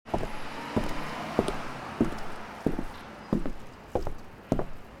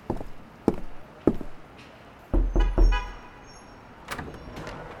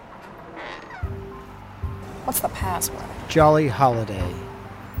possible. Jolly holiday.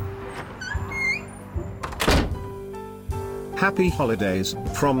 Happy holidays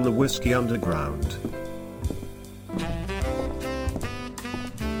from the Whiskey Underground.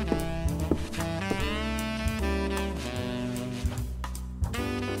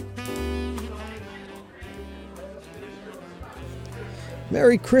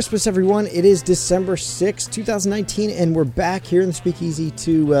 Merry Christmas, everyone. It is December 6th, 2019, and we're back here in the Speakeasy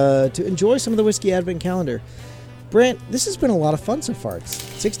to enjoy some of the Whiskey Advent Calendar. Brant, this has been a lot of fun so far. It's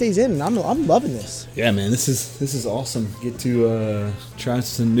 6 days in, and I'm loving this. Yeah, man, this is awesome. Get to try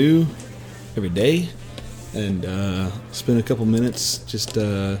something new every day and spend a couple minutes just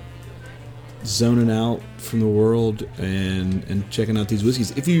zoning out from the world and checking out these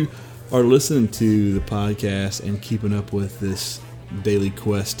whiskeys. If you are listening to the podcast and keeping up with this daily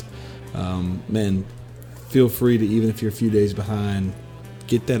quest, man, feel free to, even if you're a few days behind,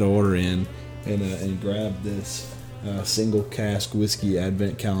 get that order in and grab this single cask whiskey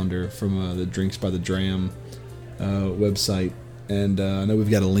advent calendar from the Drinks by the Dram website. And I know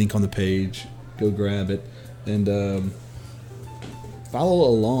we've got a link on the page. Go grab it and follow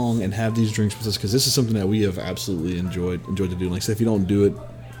along and have these drinks with us, because this is something that we have absolutely enjoyed to do. Like I said, if you don't do it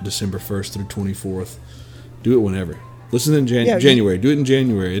December 1st through 24th, do it whenever. Listen in January. Do it in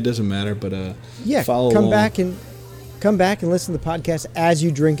January. It doesn't matter, but follow come along. Come back and listen to the podcast as you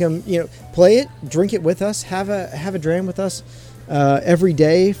drink them. You know, play it, drink it with us, have a dram with us every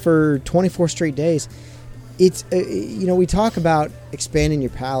day for 24 straight days. It's we talk about expanding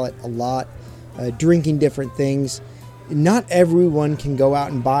your palate a lot, drinking different things. Not everyone can go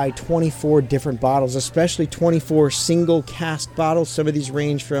out and buy 24 different bottles, especially 24 single cask bottles. Some of these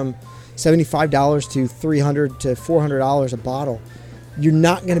range from $75 to $300 to $400 a bottle. You're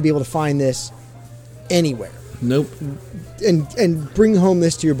not going to be able to find this anywhere. Nope. And bring home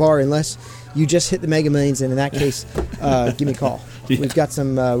this to your bar unless you just hit the Mega Millions, and in that case, give me a call. Yeah. We've got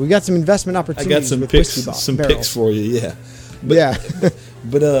some investment opportunities. I got some with picks for you. Yeah.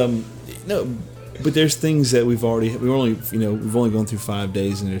 But there's things that we've only gone through 5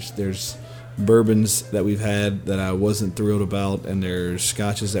 days, and there's bourbons that we've had that I wasn't thrilled about, and there's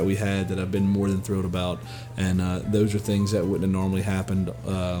scotches that we had that I've been more than thrilled about, and those are things that wouldn't have normally happened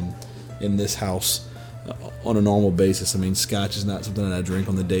in this house on a normal basis. I mean, scotch is not something that I drink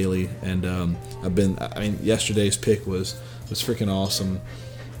on the daily, and yesterday's pick was freaking awesome,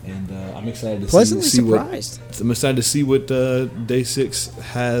 and I'm excited to pleasantly see surprised. I'm excited to see what day 6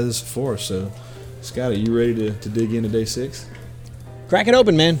 has for us. So, Scott, are you ready to dig into day 6? Crack it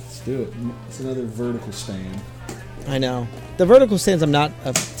open, man. Let's do it. It's another vertical stand. I know. The vertical stands I'm not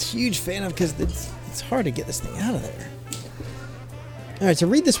a huge fan of because it's hard to get this thing out of there. All right, so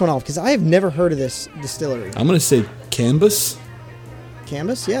read this one off because I have never heard of this distillery. I'm going to say Cambus.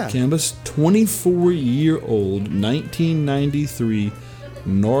 Cambus, yeah. Cambus, 24-year-old, 1993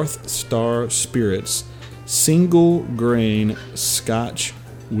 North Star Spirits, single grain Scotch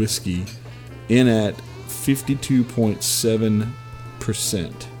whiskey, in at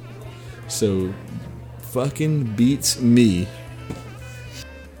 52.7%. So fucking beats me.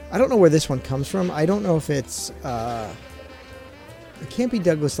 I don't know where this one comes from. I don't know if it's it can't be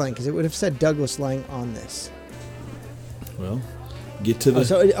Douglas Lang because it would have said Douglas Lang on this. Well, get to the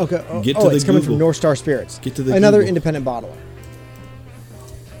it's Google. Coming from North Star Spirits. Get to the another Google. Independent bottler.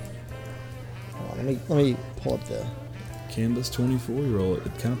 Hold on, let me pull up the Cambus 24-year-old.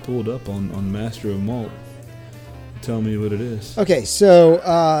 It kind of pulled up on Master of Malt. Tell me what it is. Okay, so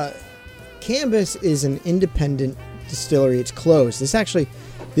Cambus is an independent distillery. It's closed.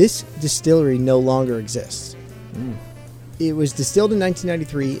 This distillery no longer exists. It was distilled in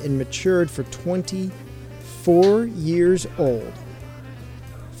 1993 and matured for 24 years old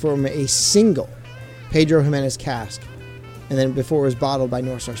from a single Pedro Jimenez cask, and then before it was bottled by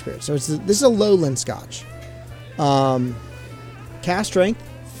North Star Spirits. So this is a lowland Scotch. Cask strength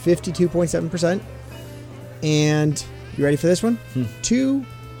 52.7%. And you ready for this one?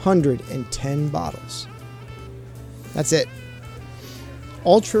 210 bottles. That's it.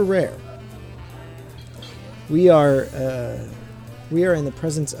 Ultra rare. We are in the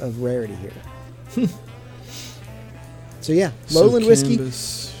presence of rarity here. So yeah, lowland whiskey.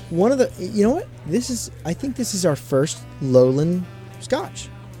 One of the, you know what? I think this is our first lowland Scotch.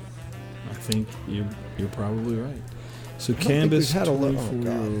 I think you're probably right. So I don't think we've Cambus, had a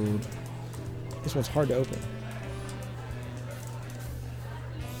 24-year-old. This one's hard to open.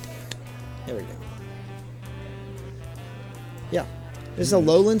 There we go. Yeah, this is a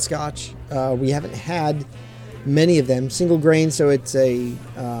lowland Scotch. We haven't had many of them, single grain, so it's a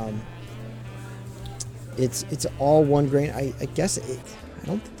it's all one grain. I guess I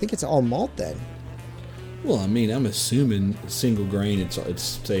don't think it's all malt then. Well, I mean, I'm assuming single grain. It's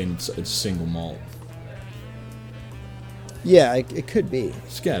saying it's single malt. Yeah, it could be.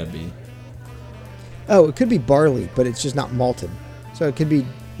 It's got to be. Oh, it could be barley, but it's just not malted. So it could be.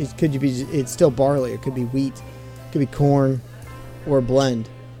 It's still barley. It could be wheat. It could be corn, or a blend.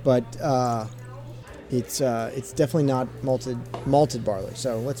 But it's definitely not malted barley.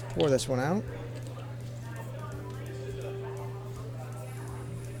 So let's pour this one out.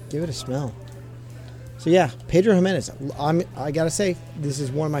 Give it a smell. So yeah, Pedro Jimenez. I gotta say, this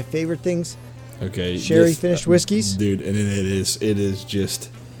is one of my favorite things. Okay, Sherry finished whiskeys, dude, and it is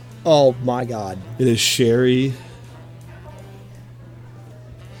just. Oh my God! It is sherry.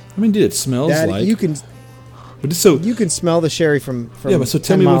 I mean, dude, it smells like you can. But so you can smell the sherry from yeah. But so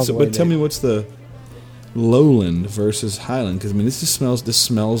tell 10 me miles away, what's the lowland versus Highland? Because I mean, this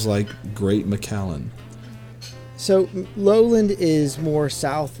smells like Great Macallan. So lowland is more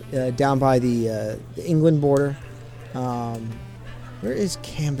south, down by the England border. Where is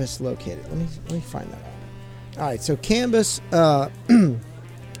Cambus located? Let me find that out. All right, so Cambus.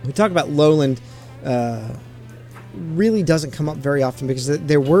 We talk about lowland. Really doesn't come up very often because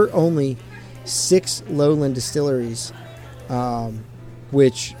there were only 6 lowland distilleries,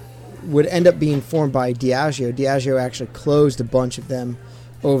 which would end up being formed by Diageo. Diageo actually closed a bunch of them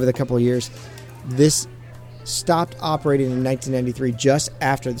over the couple of years. This stopped operating in 1993, just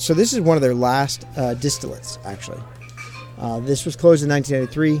after. So this is one of their last distillates, actually. This was closed in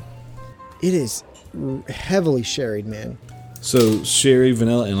 1993. It is heavily sherried, man. So sherry,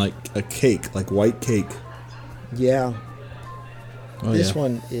 vanilla, and like a cake, like white cake. Yeah. Oh, this yeah.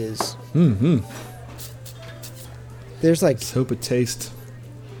 one is. Mm-hmm. There's like. Let's hope it tastes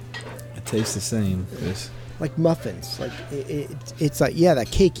the same. Yes. Like muffins. Like it's like, yeah, that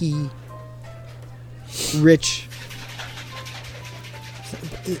cakey, rich.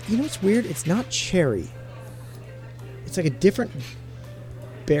 You know what's weird? It's not cherry. It's like a different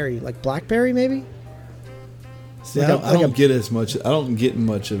berry, like blackberry maybe. See, I don't get as much. I don't get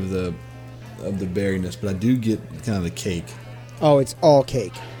much of the berryness, but I do get kind of the cake. Oh, it's all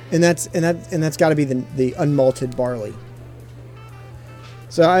cake, and that's got to be the unmalted barley.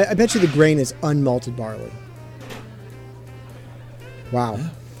 So I bet you the grain is unmalted barley. Wow. Yeah.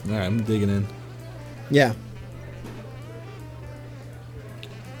 All right, I'm digging in. Yeah.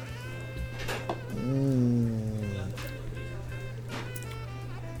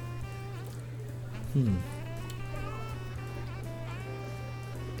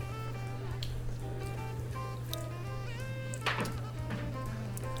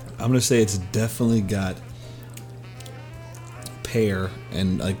 I'm gonna say it's definitely got pear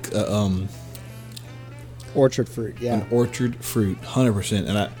and like Orchard fruit, yeah. an orchard fruit, 100%.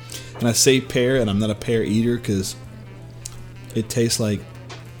 And I say pear, and I'm not a pear eater because it tastes like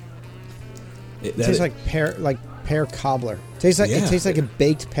It tastes like pear cobbler. It tastes like a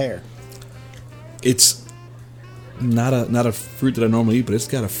baked pear. It's not a fruit that I normally eat, but it's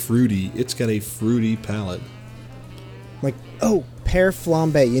got a fruity palate. Like, oh, pear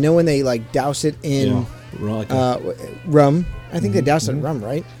flambe. You know when they like douse it in rum? I think they douse it in rum,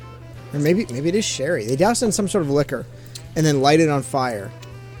 right? Or maybe it is sherry. They douse it in some sort of liquor and then light it on fire.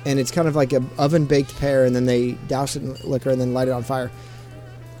 And it's kind of like an oven baked pear, and then they douse it in liquor and then light it on fire.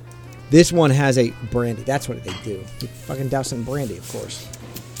 This one has a brandy. That's what they do. They fucking douse it in brandy, of course.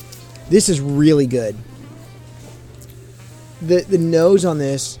 This is really good. The nose on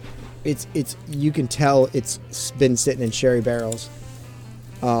this, it's you can tell it's been sitting in sherry barrels.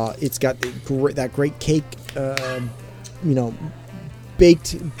 It's got that great cake,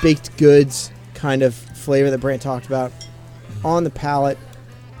 baked goods kind of flavor that Brant talked about on the palate.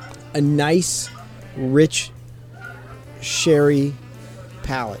 A nice, rich sherry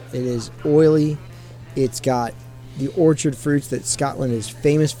palate. It is oily. It's got the orchard fruits that Scotland is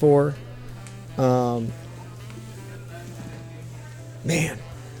famous for. Man,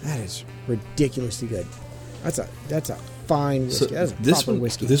 that is ridiculously good. That's a fine whiskey. That's a proper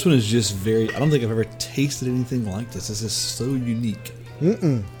whiskey. This one is just very. I don't think I've ever tasted anything like this. This is so unique.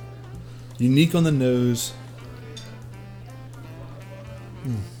 Unique on the nose.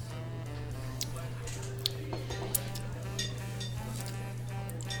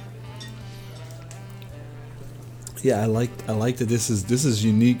 Yeah, I like that this is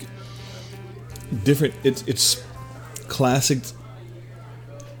unique, different. It's classic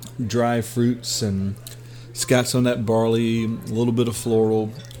dry fruits, and it's got some of that barley, a little bit of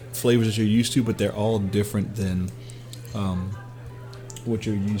floral flavors that you're used to, but they're all different than what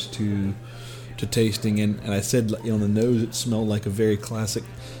you're used to tasting. And I said, on the nose it smelled like a very classic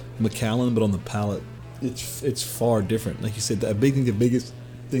Macallan, but on the palate it's far different. Like you said, the biggest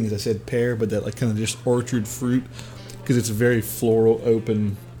thing as I said pear, but that like kind of just orchard fruit because it's a very floral,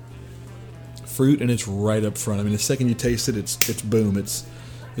 open fruit, and it's right up front. I mean, the second you taste it, it's boom, it's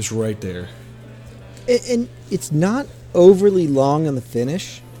right there. And it's not overly long on the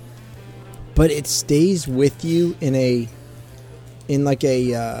finish, but it stays with you in a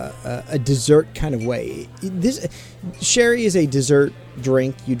dessert kind of way. This sherry is a dessert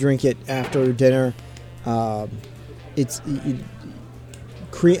drink. You drink it after dinner. I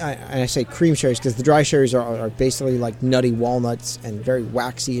say cream sherries because the dry sherries are basically like nutty walnuts and very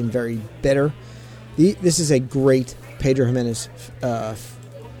waxy and very bitter. This is a great Pedro Jimenez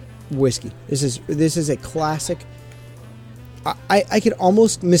whiskey. This is a classic. I could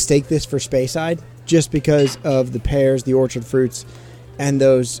almost mistake this for Speyside just because of the pears, the orchard fruits, and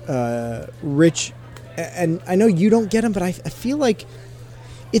those rich. And I know you don't get them, but I feel like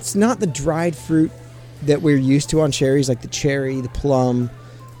it's not the dried fruit that we're used to on sherries, like the cherry, the plum,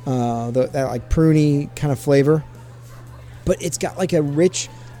 that like pruny kind of flavor. But it's got like a rich,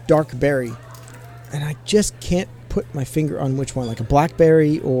 dark berry, and I just can't put my finger on which one, like a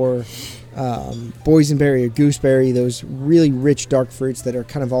blackberry or boysenberry or gooseberry, those really rich dark fruits that are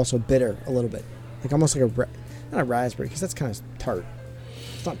kind of also bitter a little bit, like almost like not a raspberry because that's kind of tart.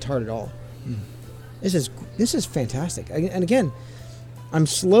 It's not tart at all. This is fantastic. And again, I'm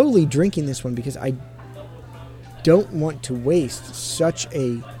slowly drinking this one because I don't want to waste such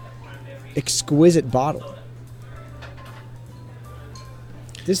a exquisite bottle.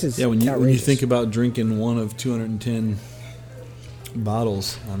 This is when you think about drinking one of 210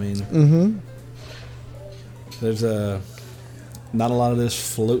 bottles, I mean, there's not a lot of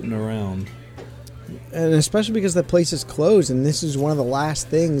this floating around, and especially because the place is closed, and this is one of the last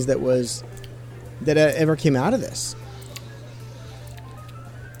things that ever came out of this.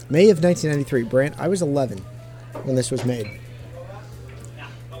 May of 1993, Brant. I was 11 when this was made.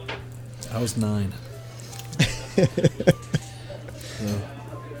 I was 9.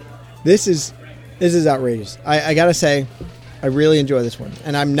 This is outrageous. I gotta say, I really enjoy this one,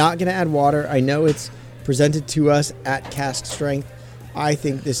 and I'm not gonna add water. I know it's presented to us at cask strength. I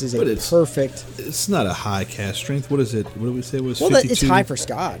think this is perfect. It's not a high cask strength. What is it? What did we say it was? Well, 52? it's high for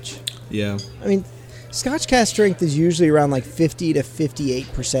Scotch. Yeah. I mean, Scotch cask strength is usually around like 50 to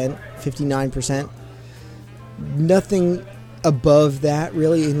 58%, 59%. Nothing above that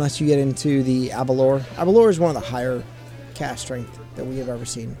really, unless you get into the Aberlour. Aberlour is one of the higher cask strength that we have ever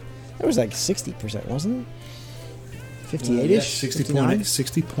seen. That was like 60%, wasn't it? 58-ish?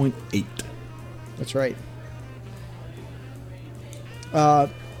 60.8. That's right.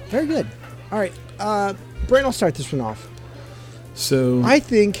 Very good. All right. Brent, I'll start this one off. So I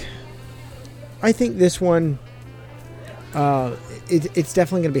think this one, it's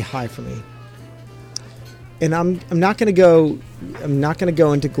definitely going to be high for me. And I'm not going to go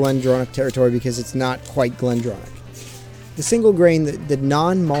into Glendronach territory because it's not quite Glendronach. The single grain, the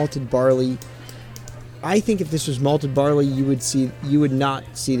non-malted barley. I think if this was malted barley, you would not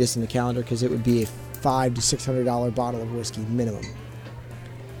see this in the calendar because it would be a $500 to $600 bottle of whiskey minimum.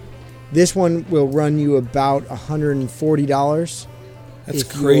 This one will run you about $140. That's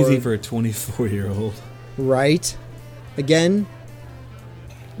crazy for a 24-year-old. Right. Again,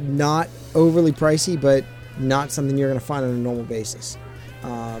 not overly pricey, but not something you're going to find on a normal basis.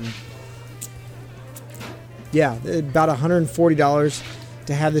 About $140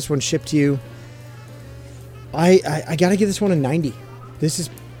 to have this one shipped to you. I got to give this one a 90. This is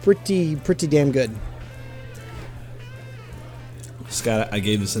pretty damn good. Scott, I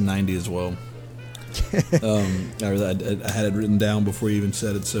gave this a 90 as well. I had it written down before you even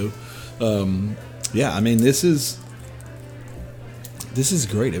said it. So, I mean, this is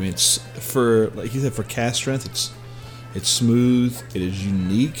great. I mean, it's for, like you said, for cask strength. It's smooth. It is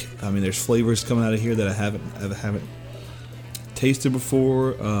unique. I mean, there's flavors coming out of here that I haven't tasted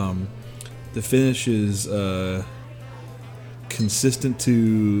before. The finish is consistent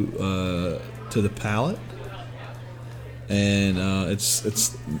to the palate. And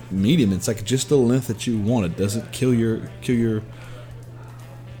it's medium. It's like just the length that you want. It doesn't kill your throat,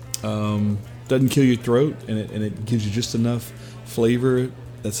 and it gives you just enough flavor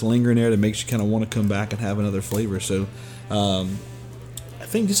that's lingering there that makes you kind of want to come back and have another flavor. So I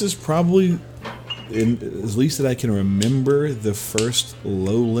think this is probably, at least that I can remember, the first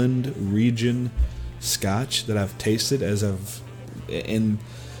lowland region Scotch that I've tasted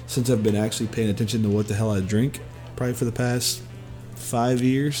since I've been actually paying attention to what the hell I drink. Probably for the past 5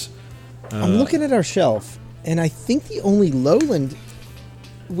 years. I'm looking at our shelf, and I think the only lowland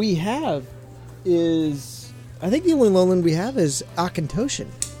we have is Auchentoshan.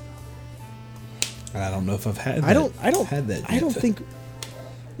 I don't know if I've had that. I don't had that yet. I don't think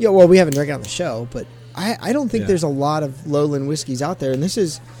Yeah, well, we haven't drank it on the show, but I don't think Yeah. there's a lot of lowland whiskeys out there, and this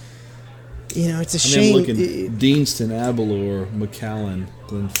is, it's a I shame. mean, I'm looking Deanston, Aberlour, Macallan,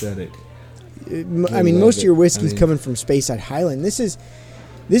 Glenfiddich. I mean, most of your whiskey's I mean- coming from Speyside Highland. This is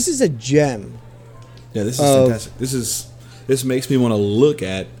a gem. Yeah, this is fantastic. This makes me want to look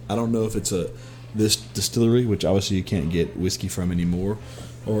at. I don't know if it's this distillery, which obviously you can't get whiskey from anymore,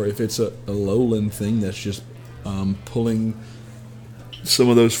 or if it's a lowland thing that's just pulling some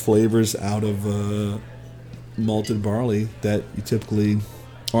of those flavors out of malted barley that you typically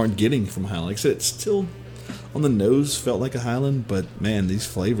aren't getting from Highland. Like I said, it's still on the nose felt like a Highland, but man, these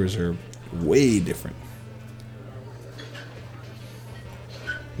flavors are way different.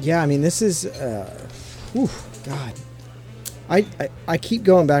 Yeah, I mean, this is, God. I keep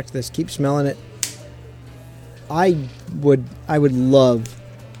going back to this, keep smelling it. I would love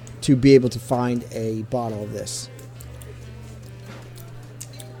to be able to find a bottle of this.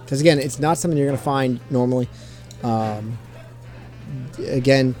 Because again, it's not something you're going to find normally.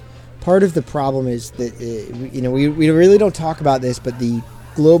 Again, part of the problem is that we really don't talk about this, but the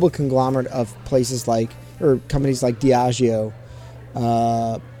global conglomerate of places or companies like Diageo,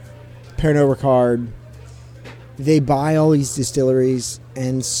 Pernod Ricard, they buy all these distilleries,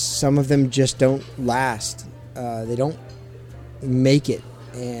 and some of them just don't last. They don't make it,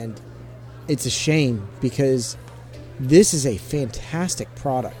 and it's a shame because this is a fantastic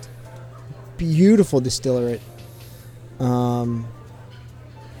product. Beautiful distillate. Awesome.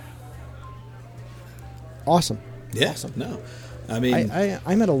 Yeah. Awesome. No. I mean,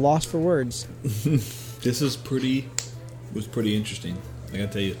 I'm at a loss for words. this was pretty interesting. I gotta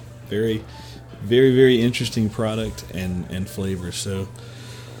tell you, very, very, very interesting product and flavor. So,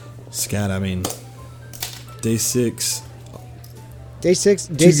 Scott, I mean, day six. Day six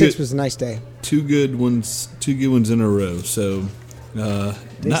was a nice day. Two good ones in a row. So, Day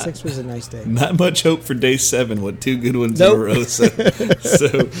 6 was a nice day. Not much hope for day 7 with 2 good ones Nope. in a row. So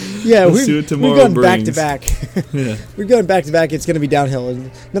yeah, we'll see what tomorrow we're going brings. back to back. Yeah. We're going back to back. It's going to be downhill.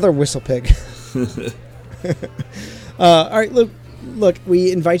 Another whistle pig. All right, look.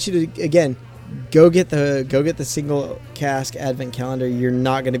 We invite you to again go get the single cask advent calendar. You're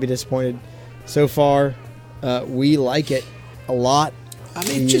not going to be disappointed. So far, we like it a lot. I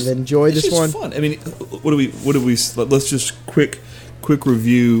mean, We've enjoyed this one. Fun. I mean, what do we? Let's just quick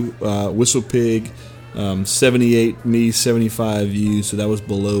review. Whistle Pig, 78 me, 75 you. So that was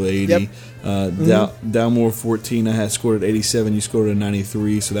below 80. Yep. Downmore 14. I had scored at 87. You scored at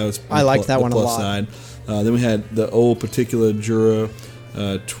 93. So that was I liked that one a plus lot. side. Then we had the old particular Jura,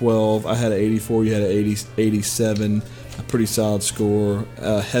 12. I had an 84. You had an 87. A pretty solid score.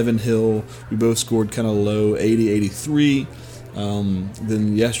 Heaven Hill. We both scored kind of low, 80, 83.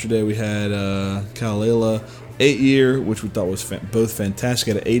 Then yesterday we had Kalela 8-year, which we thought was both fantastic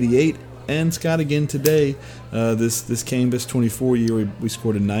at an 88, and Scott again today. This Cambus 24-year we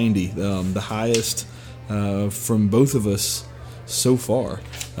scored a 90, the highest from both of us so far.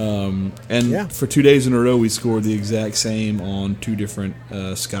 For 2 days in a row we scored the exact same on 2 different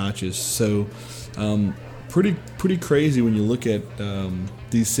scotches. So pretty crazy when you look at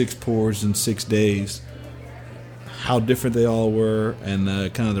these 6 pours in 6 days. How different they all were, and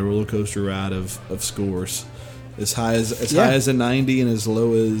kind of the roller coaster ride of scores, as high as a 90, and as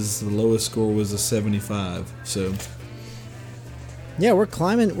low as the lowest score was a 75. So, yeah, we're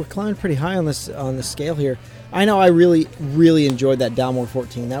climbing pretty high on the scale here. I know I really enjoyed that Dalmore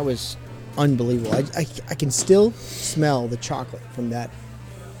 14. That was unbelievable. I can still smell the chocolate from that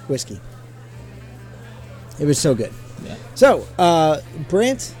whiskey. It was so good. yeah. So,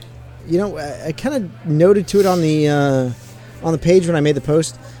 Brant, I kind of noted to it on the page when I made the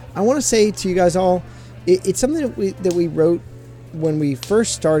post. I want to say to you guys all, it's something that we wrote when we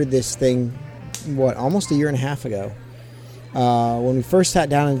first started this thing, almost a year and a half ago. When we first sat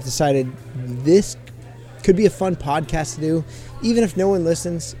down and decided this could be a fun podcast to do, even if no one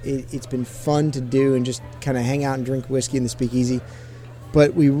listens. It's been fun to do and just kind of hang out and drink whiskey in the speakeasy.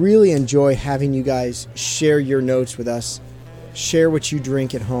 But we really enjoy having you guys share your notes with us. Share what you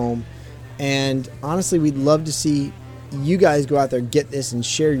drink at home, and honestly, we'd love to see you guys go out there, get this, and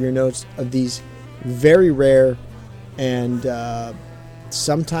share your notes of these very rare and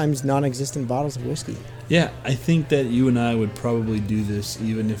sometimes non-existent bottles of whiskey. Yeah, I think that you and I would probably do this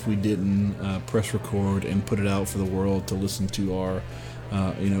even if we didn't press record and put it out for the world to listen to our,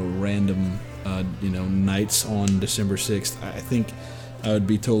 random, nights on December 6th. I think I would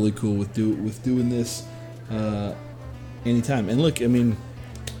be totally cool with doing this. Anytime. And look, I mean,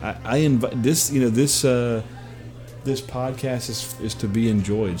 I invite this. This podcast is to be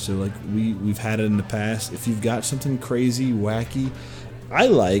enjoyed. So like we've had it in the past. If you've got something crazy, wacky, I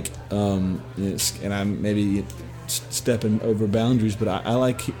like, and I'm maybe stepping over boundaries, but I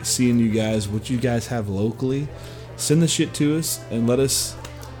like seeing you guys, what you guys have locally. Send the shit to us and let us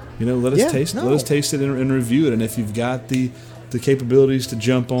taste it and review it. And if you've got the capabilities to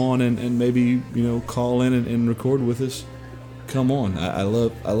jump on and maybe call in and record with us, come on. I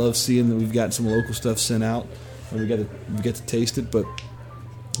love seeing that we've got some local stuff sent out and we get to taste it. But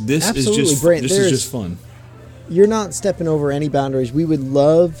this Absolutely, is just Brant, this is just fun. You're not stepping over any boundaries. We would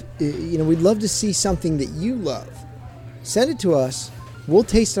love, we'd love to see something that you love. Send it to us. We'll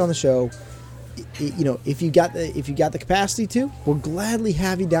taste it on the show. If you got the capacity to, we'll gladly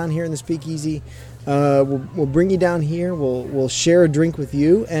have you down here in the Speakeasy. We'll bring you down here. We'll share a drink with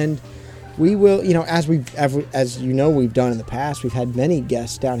you, and we will. As we've done in the past. We've had many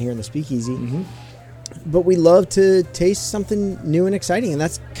guests down here in the Speakeasy. Mm-hmm. But we love to taste something new and exciting, and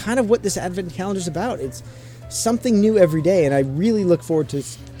that's kind of what this Advent calendar is about. It's something new every day, and I really look forward to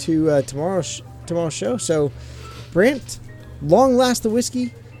tomorrow's show. So, Brant, long last the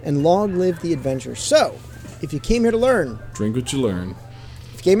whiskey, and long live the adventure. So, if you came here to learn, drink what you learn.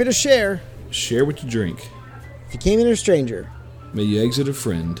 If you came here to share what you drink. If you came here a stranger, may you exit a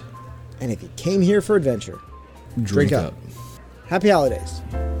friend. And if you came here for adventure, drink up. Happy holidays.